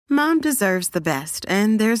Mom deserves the best,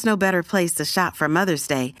 and there's no better place to shop for Mother's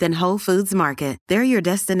Day than Whole Foods Market. They're your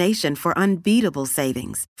destination for unbeatable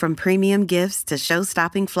savings, from premium gifts to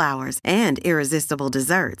show-stopping flowers and irresistible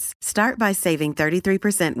desserts. Start by saving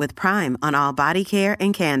 33% with Prime on all body care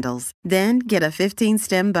and candles. Then get a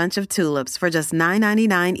 15-stem bunch of tulips for just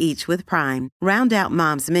 $9.99 each with Prime. Round out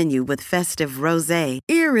Mom's menu with festive rosé,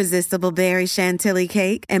 irresistible berry chantilly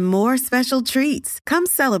cake, and more special treats. Come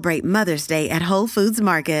celebrate Mother's Day at Whole Foods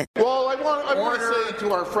Market. Well, I want to say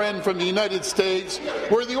to our friend from the United States,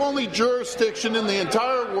 we're the only jurisdiction in the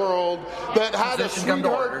entire world that had a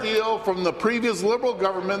sweetheart deal from the previous Liberal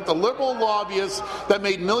government, the Liberal lobbyists that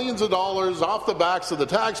made millions of dollars off the backs of the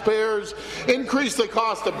taxpayers, increased the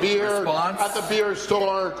cost of beer at the beer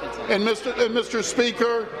store. And Mr.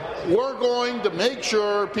 Speaker, we're going to make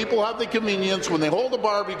sure people have the convenience when they hold a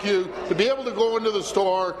barbecue to be able to go into the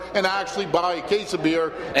store and actually buy a case of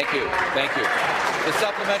beer. Thank you. Thank you. The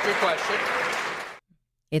supplementary question.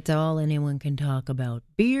 It's all anyone can talk about.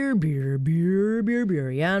 Beer, beer, beer, beer,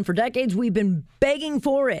 beer. Yeah, and for decades we've been begging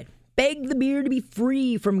for it. Beg the beer to be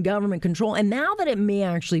free from government control. And now that it may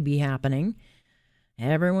actually be happening,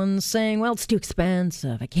 everyone's saying, well, it's too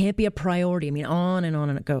expensive. It can't be a priority. I mean, on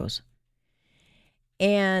and it goes.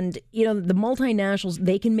 And, you know, the multinationals,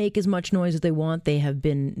 they can make as much noise as they want. They have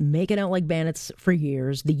been making out like bandits for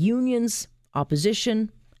years. The unions,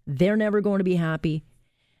 opposition, they're never going to be happy.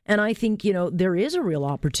 And I think, you know, there is a real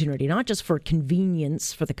opportunity, not just for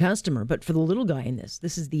convenience for the customer, but for the little guy in this.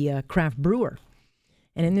 This is the craft brewer.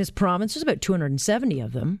 And in this province, there's about 270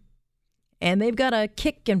 of them. And they've got to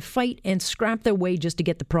kick and fight and scrap their way just to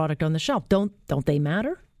get the product on the shelf. Don't they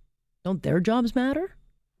matter? Don't their jobs matter?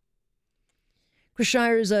 Chris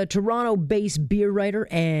Shire is a Toronto-based beer writer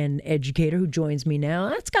and educator who joins me now.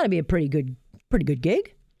 That's got to be a pretty good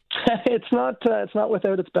gig. It's not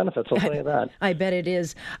without its benefits, I'll tell you that. I bet it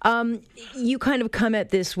is. You kind of come at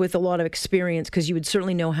this with a lot of experience because you would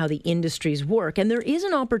certainly know how the industries work. And there is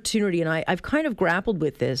an opportunity, and I've kind of grappled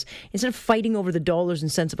with this. Instead of fighting over the dollars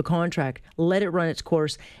and cents of a contract, let it run its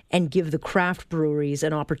course and give the craft breweries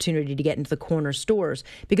an opportunity to get into the corner stores.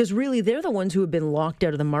 Because really, they're the ones who have been locked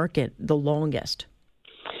out of the market the longest.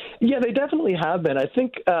 Yeah, they definitely have been. I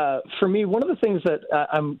think for me, one of the things that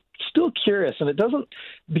I'm still curious, and it doesn't,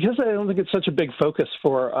 because I don't think it's such a big focus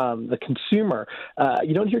for the consumer,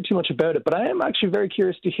 you don't hear too much about it, but I am actually very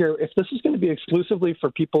curious to hear if this is going to be exclusively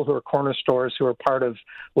for people who are corner stores, who are part of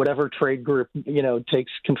whatever trade group, you know,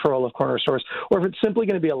 takes control of corner stores, or if it's simply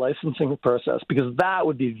going to be a licensing process, because that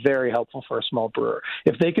would be very helpful for a small brewer.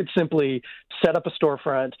 If they could simply set up a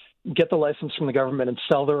storefront, get the license from the government and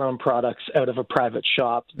sell their own products out of a private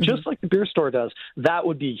shop, just like the beer store does, that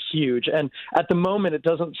would be huge. And at the moment, it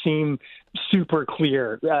doesn't seem super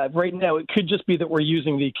clear. Right now, it could just be that we're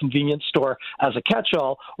using the convenience store as a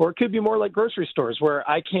catch-all, or it could be more like grocery stores where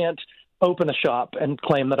I can't open a shop and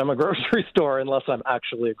claim that I'm a grocery store unless I'm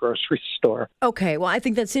actually a grocery store. Okay, well, I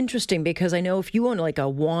think that's interesting because I know if you own like a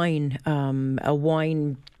wine,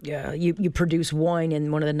 you produce wine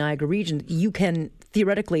in one of the Niagara regions, you can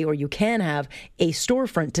theoretically, or you can have a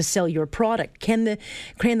storefront to sell your product. Can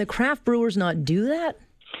the craft brewers not do that?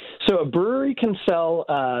 So a brewery can sell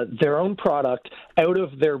their own product out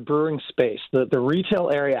of their brewing space. The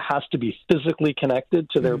retail area has to be physically connected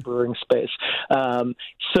to their brewing space.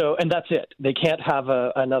 And that's it. They can't have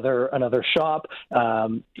another shop.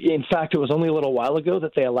 In fact, it was only a little while ago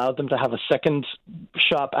that they allowed them to have a second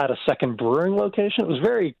shop at a second brewing location. It was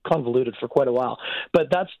very convoluted for quite a while, but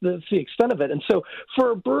that's the extent of it. And so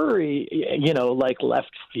for a brewery, you know, like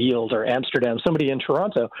Left Field or Amsterdam, somebody in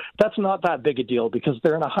Toronto, that's not that big a deal because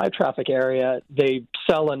they're in a high traffic area. They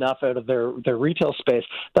sell enough out of their retail space.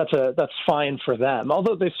 That's fine for them,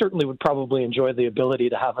 although they certainly would probably enjoy the ability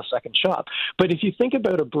to have a second shop. But if you think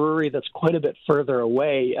about a brewery that's quite a bit further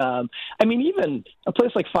away, I mean, even a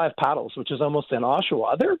place like Five Paddles, which is almost in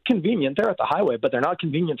Oshawa, they're convenient. They're at the highway, but they're not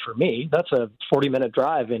convenient for me. That's a 40-minute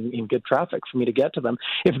drive in good traffic for me to get to them.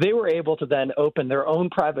 If they were able to then open their own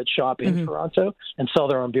private shop in Toronto and sell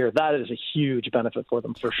their own beer, that is a huge benefit for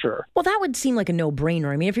them for sure. Well, that would seem like a no-brainer.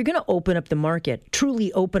 I mean, if you're going to open up the market,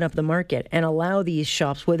 truly open up the market and allow these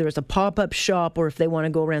shops, whether it's a pop-up shop or if they want to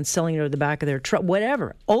go around selling it out of the back of their truck,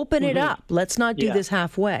 whatever, open it up. Let's not do this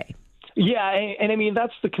halfway. Yeah, and I mean,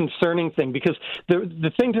 that's the concerning thing, because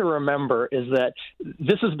the thing to remember is that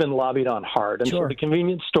this has been lobbied on hard. And Sure. so the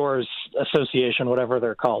Convenience Stores Association, whatever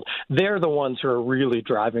they're called, they're the ones who are really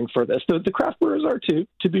driving for this. The craft brewers are too,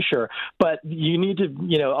 to be sure. But you need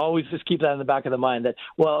to, always just keep that in the back of the mind that,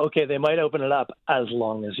 well, okay, they might open it up as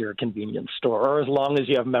long as you're a convenience store, or as long as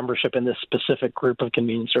you have membership in this specific group of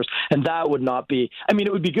convenience stores. And that would not be,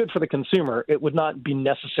 it would be good for the consumer. It would not be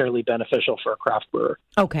necessarily beneficial for a craft brewer.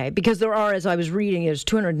 Okay, because there are, as I was reading, there's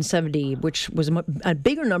 270, which was a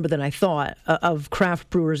bigger number than I thought, of craft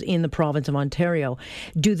brewers in the province of Ontario.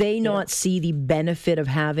 Do they not see the benefit of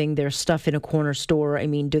having their stuff in a corner store? I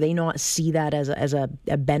mean, do they not see that as a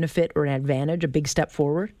benefit or an advantage, a big step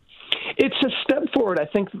forward? It's a step forward. I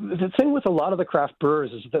think the thing with a lot of the craft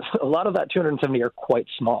brewers is that a lot of that 270 are quite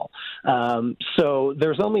small. So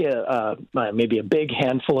there's only maybe a big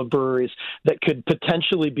handful of breweries that could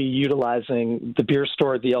potentially be utilizing the beer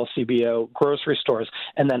store, the LCBO, grocery stores,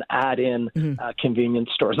 and then add in convenience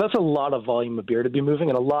stores. That's a lot of volume of beer to be moving,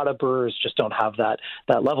 and a lot of brewers just don't have that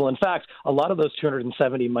level. In fact, a lot of those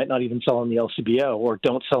 270 might not even sell in the LCBO, or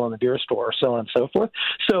don't sell in the beer store, or so on and so forth.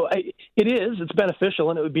 So it's beneficial,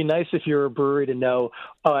 and it would be nice if you're a brewery to know,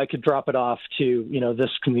 I could drop it off to, this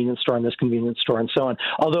convenience store and this convenience store and so on.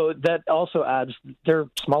 Although that also adds, they're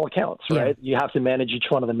small accounts, right? Yeah. You have to manage each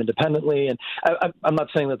one of them independently. And I'm not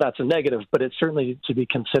saying that that's a negative, but it's certainly to be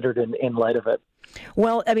considered in light of it.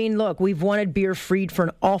 Well, look, we've wanted beer freed for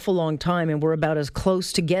an awful long time, and we're about as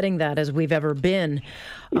close to getting that as we've ever been.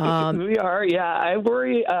 We are, yeah. I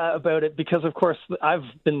worry about it because, of course, I've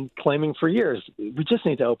been claiming for years, we just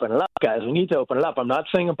need to open it up, guys. We need to open it up. I'm not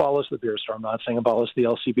saying abolish the beer store. I'm not saying abolish the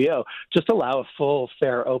LCBO. Just allow a full,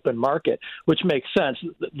 fair, open market, which makes sense.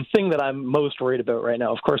 The thing that I'm most worried about right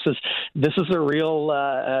now, of course, is this is a real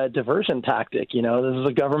diversion tactic. This is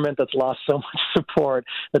a government that's lost so much support,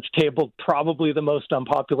 that's tabled probably the most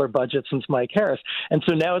unpopular budget since Mike Harris. And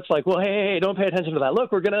so now it's like, well, hey, don't pay attention to that.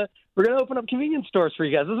 Look, we're gonna open up convenience stores for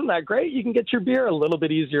you guys. Isn't that great? You can get your beer a little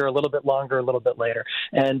bit easier, a little bit longer, a little bit later.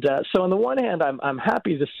 And so on the one hand, I'm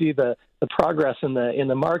happy to see the progress in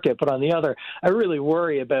the market, but on the other, I really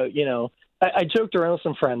worry about, I joked around with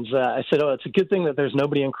some friends. I said, it's a good thing that there's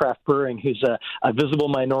nobody in craft brewing who's a visible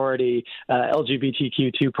minority,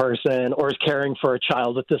 LGBTQ2 person, or is caring for a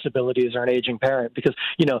child with disabilities or an aging parent, because,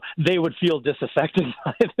 they would feel disaffected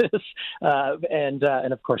by this. And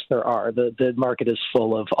of course there are. The market is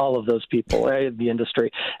full of all of those people, right, the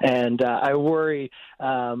industry. And I worry,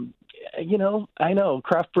 I know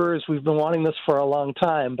craft brewers, we've been wanting this for a long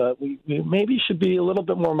time, but we maybe should be a little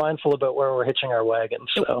bit more mindful about where we're hitching our wagons.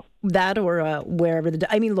 So that, or wherever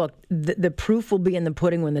look, the proof will be in the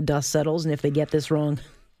pudding when the dust settles, and if they get this wrong,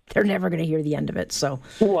 they're never going to hear the end of it. So,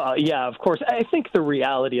 well, yeah, of course. I think the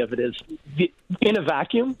reality of it is, in a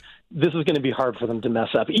vacuum, this is going to be hard for them to mess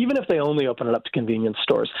up. Even if they only open it up to convenience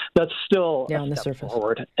stores, that's still on the surface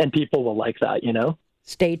forward, and people will like that,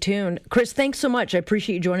 Stay tuned. Chris, thanks so much. I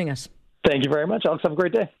appreciate you joining us. Thank you very much, Alex. Have a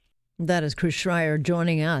great day. That is Chris Schreier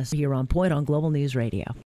joining us here on Point on Global News Radio.